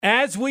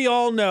As we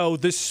all know,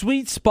 the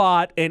sweet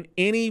spot in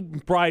any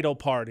bridal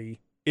party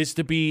is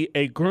to be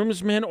a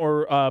groomsman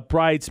or a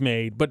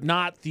bridesmaid, but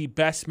not the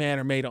best man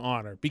or maid of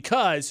honor,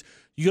 because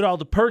you get all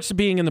the perks of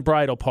being in the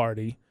bridal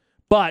party,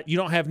 but you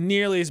don't have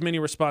nearly as many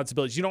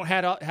responsibilities. You don't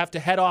have to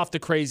head off the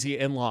crazy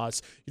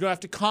in-laws. You don't have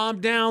to calm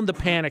down the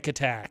panic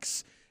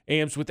attacks.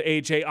 AMs with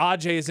AJ.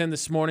 Ajay is in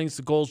this morning. It's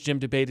the Gold's Gym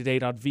Debate at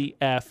 8 on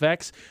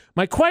VFX.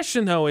 My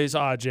question, though, is,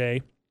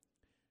 Ajay,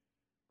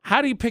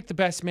 how do you pick the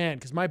best man?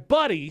 Because my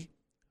buddy,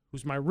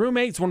 who's my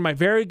roommate, is one of my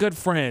very good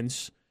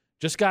friends,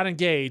 just got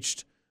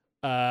engaged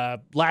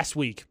last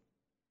week.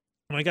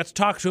 And I got to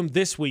talk to him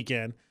this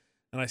weekend.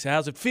 And I said,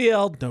 how's it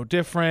feel? No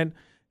different.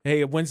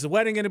 Hey, when's the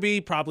wedding going to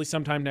be? Probably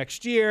sometime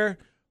next year.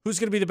 Who's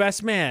going to be the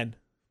best man?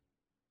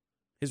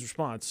 His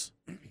response,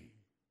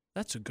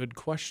 that's a good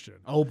question.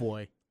 Oh,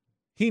 boy.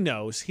 He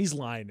knows. He's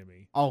lying to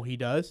me. Oh, he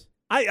does?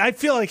 I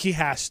feel like he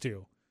has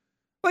to.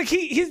 Like,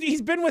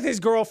 he's been with his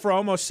girl for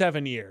almost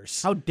 7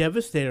 years. How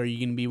devastated are you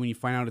going to be when you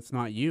find out it's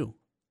not you?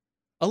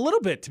 A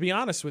little bit, to be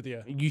honest with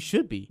you. You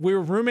should be. We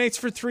were roommates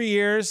for 3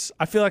 years.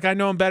 I feel like I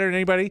know him better than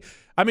anybody.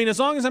 I mean, as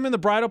long as I'm in the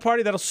bridal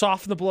party, that'll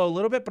soften the blow a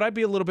little bit, but I'd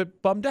be a little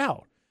bit bummed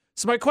out.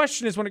 So my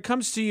question is, when it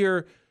comes to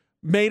your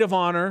maid of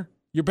honor,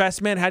 your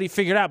best man, how do you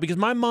figure it out? Because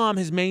my mom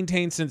has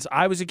maintained since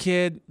I was a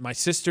kid. My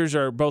sisters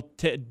are both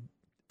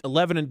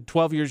 11 and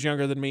 12 years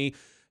younger than me.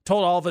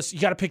 Told all of us, you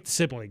got to pick the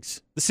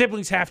siblings. The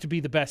siblings have to be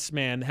the best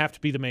man, have to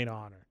be the maid of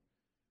honor.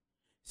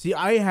 See,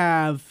 I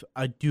have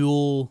a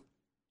duel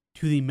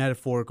to the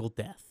metaphorical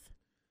death.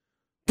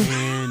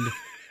 And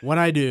what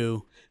I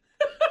do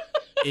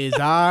is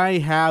I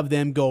have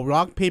them go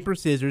rock, paper,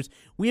 scissors.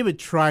 We have a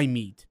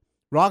tri-meet.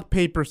 Rock,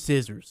 paper,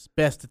 scissors.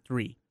 Best of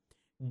 3.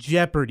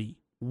 Jeopardy.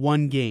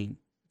 1 game.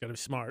 Got to be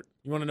smart.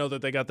 You want to know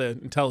that they got the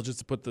intelligence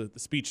to put the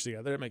speech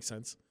together. It makes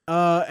sense.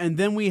 And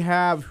then we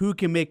have who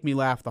can make me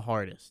laugh the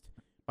hardest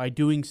by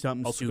doing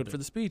something also stupid. Good for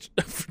the speech.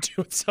 For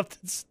doing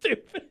something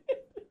stupid.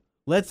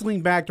 Let's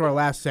link back to our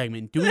last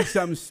segment. Doing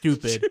something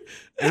stupid.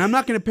 And I'm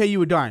not going to pay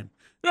you a dime.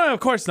 No, of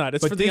course not.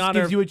 It's but for the this honor.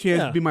 gives you a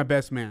chance to be my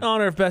best man.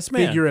 Honor of best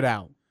man. Figure it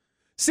out.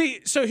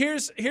 See, so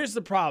here's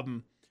the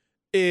problem.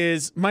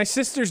 Is my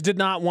sisters did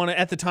not want to,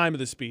 at the time of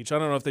the speech, I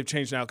don't know if they've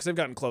changed now because they've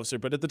gotten closer,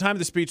 but at the time of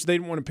the speech, they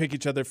didn't want to pick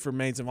each other for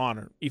maids of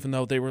honor, even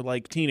though they were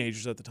like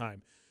teenagers at the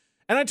time.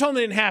 And I told them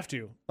they didn't have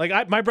to.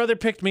 Like, my brother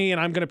picked me,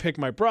 and I'm going to pick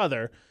my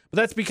brother, but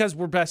that's because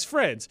we're best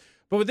friends.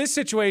 But with this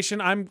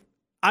situation, I'm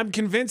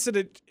convinced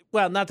that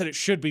not that it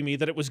should be me,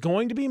 that it was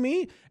going to be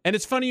me. And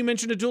it's funny you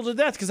mentioned a duel to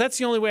death because that's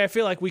the only way I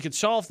feel like we could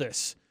solve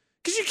this.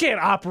 Because you can't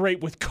operate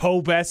with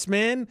co-best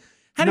men.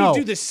 How do you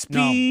do the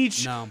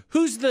speech? No.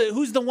 Who's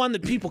the one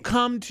that people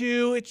come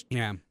to?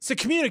 It's a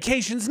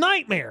communications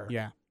nightmare.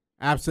 Yeah.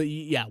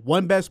 Absolutely. Yeah.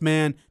 One best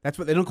man. That's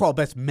what they don't call it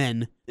best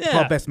men. They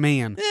call it best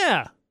man.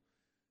 Yeah.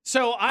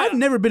 So I've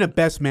never been a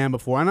best man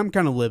before, and I'm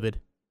kind of livid.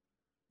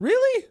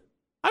 Really?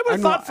 I would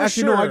have thought for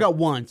actually, sure. No, I got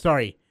one.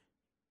 Sorry,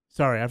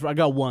 I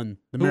got one.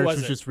 The Who marriage was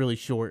was just really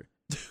short.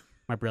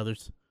 My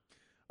brothers.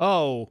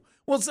 Oh.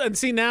 Well, and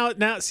see, now,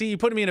 you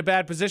put me in a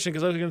bad position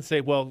because I was going to say,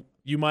 well,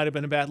 you might have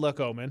been a bad luck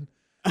omen.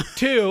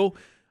 2,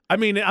 I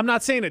mean, I'm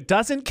not saying it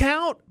doesn't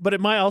count, but it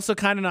might also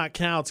kind of not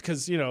count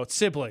because, it's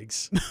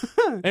siblings.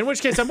 In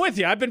which case, I'm with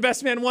you. I've been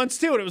best man once,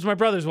 too, and it was my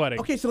brother's wedding.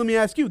 Okay, so let me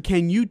ask you,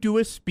 can you do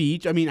a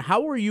speech? I mean,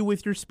 how are you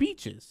with your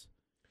speeches?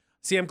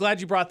 See, I'm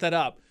glad you brought that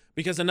up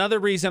because another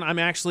reason I'm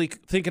actually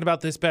thinking about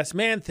this best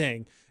man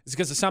thing is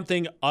because of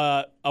something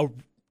a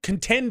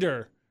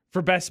contender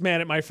for best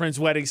man at my friend's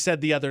wedding said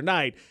the other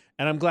night,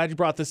 and I'm glad you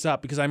brought this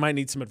up because I might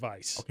need some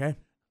advice. Okay.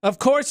 Of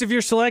course, if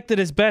you're selected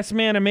as best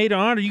man and maid of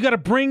honor, you got to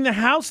bring the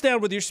house down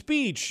with your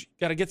speech.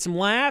 Got to get some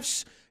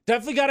laughs.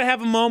 Definitely got to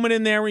have a moment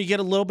in there where you get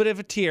a little bit of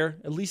a tear,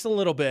 at least a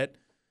little bit.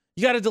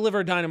 You got to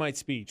deliver a dynamite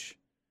speech.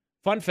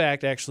 Fun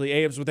fact, actually,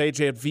 AMs with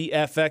AJ at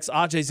VFX.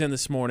 Ajay's in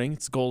this morning.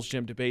 It's Gold's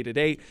Gym Debate at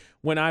 8.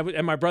 When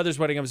at my brother's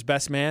wedding, I was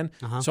best man,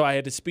 so I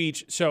had to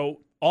speech.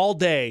 So all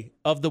day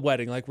of the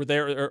wedding, like we're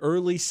there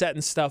early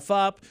setting stuff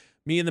up.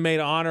 Me and the maid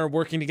of honor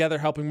working together,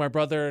 helping my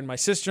brother and my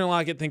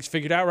sister-in-law get things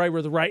figured out right.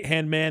 We're the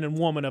right-hand man and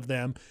woman of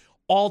them.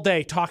 All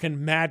day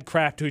talking mad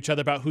crap to each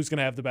other about who's going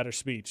to have the better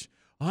speech.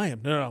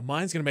 No,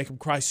 mine's going to make him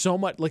cry so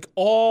much. Like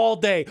all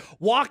day.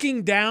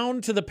 Walking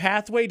down to the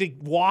pathway to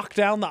walk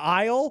down the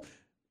aisle,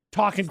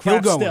 talking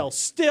crap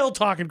still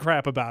talking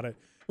crap about it.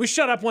 We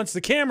shut up once the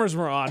cameras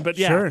were on, but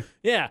yeah. Sure.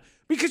 Yeah.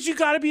 Because you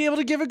got to be able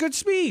to give a good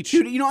speech.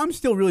 Dude, I'm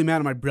still really mad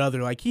at my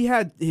brother. Like, he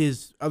had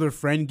his other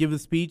friend give the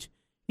speech.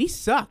 He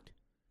sucked.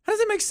 How does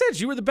that make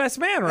sense? You were the best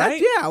man,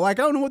 right? Like,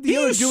 I don't know what the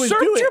other do is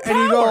do it. And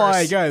he's all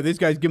like, this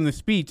guy's giving the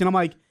speech. And I'm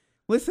like,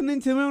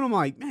 listening to him, and I'm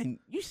like, man,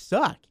 you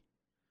suck.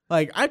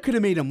 Like, I could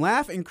have made him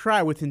laugh and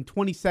cry within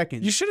 20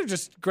 seconds. You should have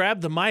just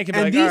grabbed the mic and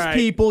be like, these all right.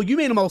 people, you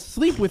made them all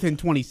sleep within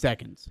 20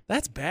 seconds.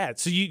 That's bad.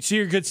 So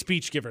you're a good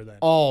speech giver then.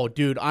 Oh,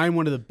 dude, I'm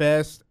one of the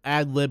best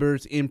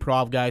ad-libbers,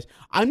 improv guys.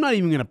 I'm not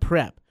even going to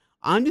prep.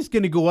 I'm just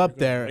going to go up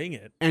there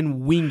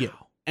and wing it.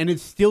 And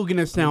it's still going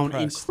to sound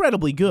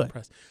incredibly good.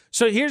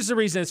 So here's the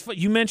reason.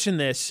 You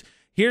mentioned this.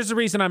 Here's the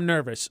reason I'm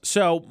nervous.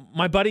 So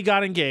my buddy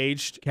got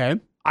engaged.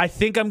 Okay. I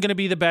think I'm going to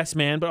be the best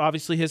man, but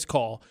obviously his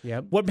call.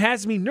 Yep. What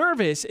has me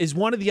nervous is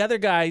one of the other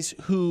guys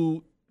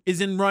who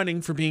is in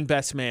running for being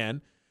best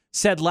man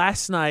said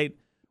last night,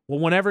 well,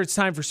 whenever it's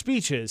time for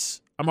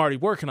speeches, I'm already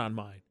working on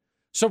mine.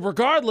 So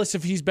regardless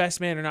if he's best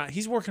man or not,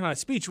 he's working on a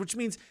speech, which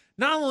means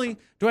not only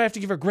do I have to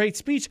give a great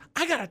speech,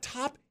 I got to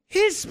top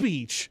his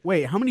speech.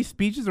 Wait, how many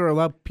speeches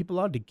are people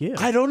allowed to give?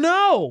 I don't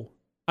know.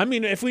 I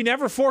mean, if we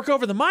never fork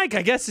over the mic,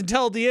 I guess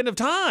until the end of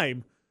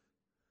time.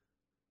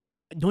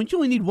 Don't you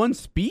only need one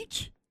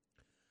speech?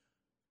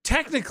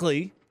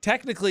 Technically,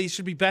 it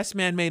should be best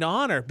man made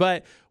honor,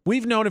 but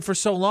we've known it for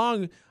so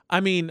long.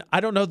 I mean, I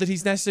don't know that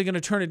he's necessarily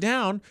going to turn it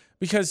down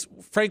because,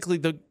 frankly,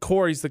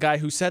 Corey's the guy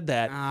who said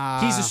that.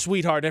 He's a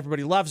sweetheart.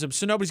 Everybody loves him,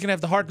 so nobody's going to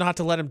have the heart not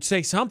to let him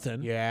say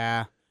something.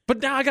 Yeah.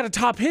 But now I got to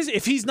top his.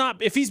 If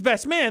he's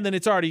best man, then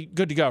it's already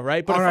good to go,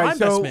 right? But All if right, I'm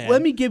so best man,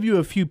 let me give you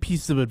a few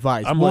pieces of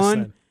advice. I'm One,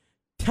 listening.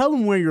 tell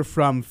them where you're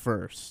from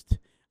first.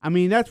 I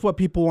mean, that's what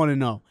people want to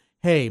know.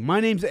 Hey, my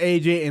name's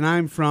AJ, and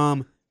I'm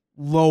from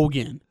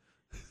Logan.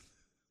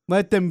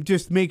 Let them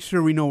just make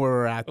sure we know where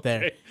we're at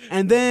there. Okay.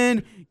 And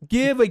then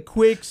give a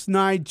quick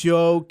snide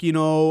joke,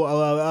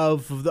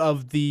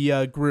 of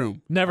the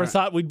groom. Never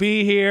thought we'd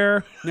be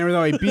here. Never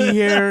thought I'd be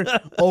here.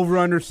 Over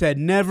under said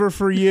never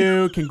for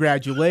you.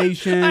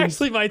 Congratulations. I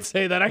actually might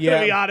say that. I'm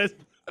gonna be honest.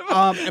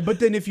 But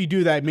then if you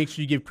do that, make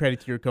sure you give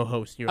credit to your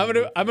co-host here. I'm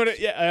gonna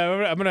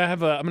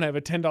have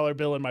a $10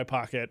 bill in my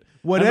pocket.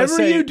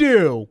 Whatever you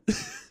do,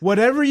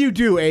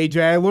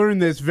 AJ, I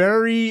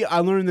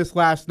learned this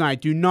last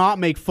night. Do not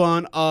make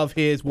fun of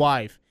his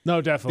wife.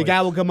 No, definitely. The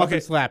guy will come up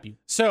and slap you.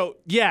 So,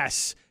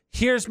 yes,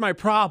 here's my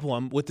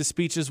problem with the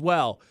speech as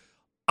well.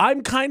 I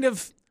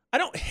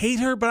don't hate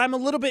her, but I'm a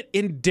little bit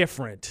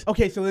indifferent.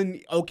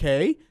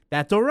 Okay,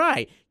 that's all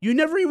right. You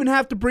never even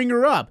have to bring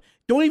her up.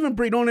 Don't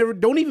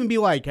even be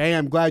like, hey,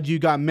 I'm glad you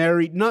got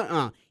married.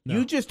 Nuh-uh. No.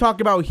 You just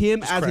talk about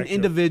him as an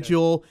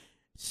individual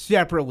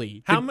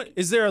separately.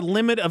 Is there a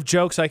limit of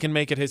jokes I can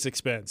make at his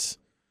expense?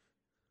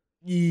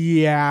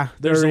 Yeah,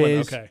 there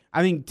is. Okay.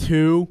 I think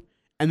 2,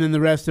 and then the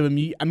rest of them.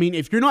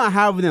 If you're not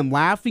having them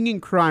laughing and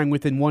crying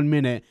within 1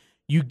 minute,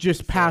 you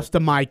just pass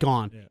the mic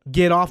on. Yeah.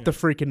 Get off the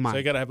freaking mic. So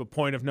I got to have a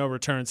point of no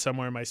return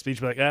somewhere in my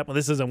speech. Be like, well,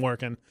 this isn't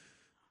working.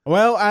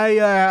 Well,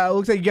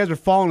 looks like you guys are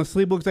falling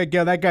asleep. Looks like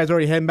that guy's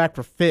already heading back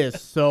for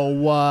fists.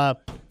 So,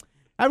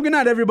 have a good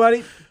night,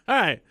 everybody. All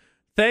right.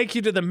 Thank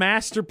you to the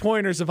master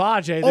pointers of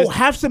Ajay.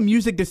 Have some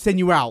music to send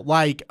you out.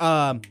 Like,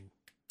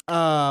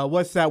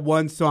 what's that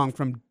one song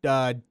from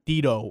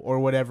Dido or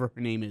whatever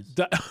her name is?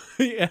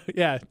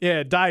 Yeah,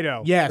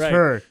 Dido. Yes, right.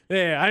 her.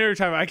 Yeah, I know what you're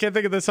talking about. I can't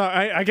think of the song.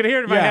 I can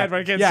hear it in my head,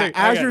 but I can't sing.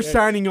 As you're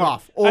signing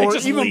off. Or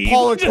even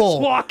Paula Cole.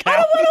 Walk I out.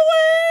 don't want to wait.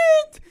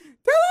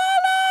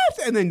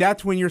 And then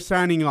that's when you're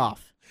signing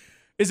off.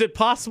 Is it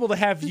possible to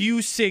have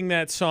you sing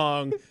that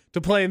song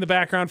to play in the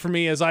background for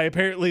me as I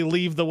apparently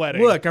leave the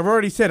wedding? Look, I've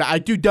already said it. I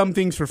do dumb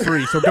things for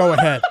free, so go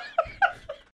ahead.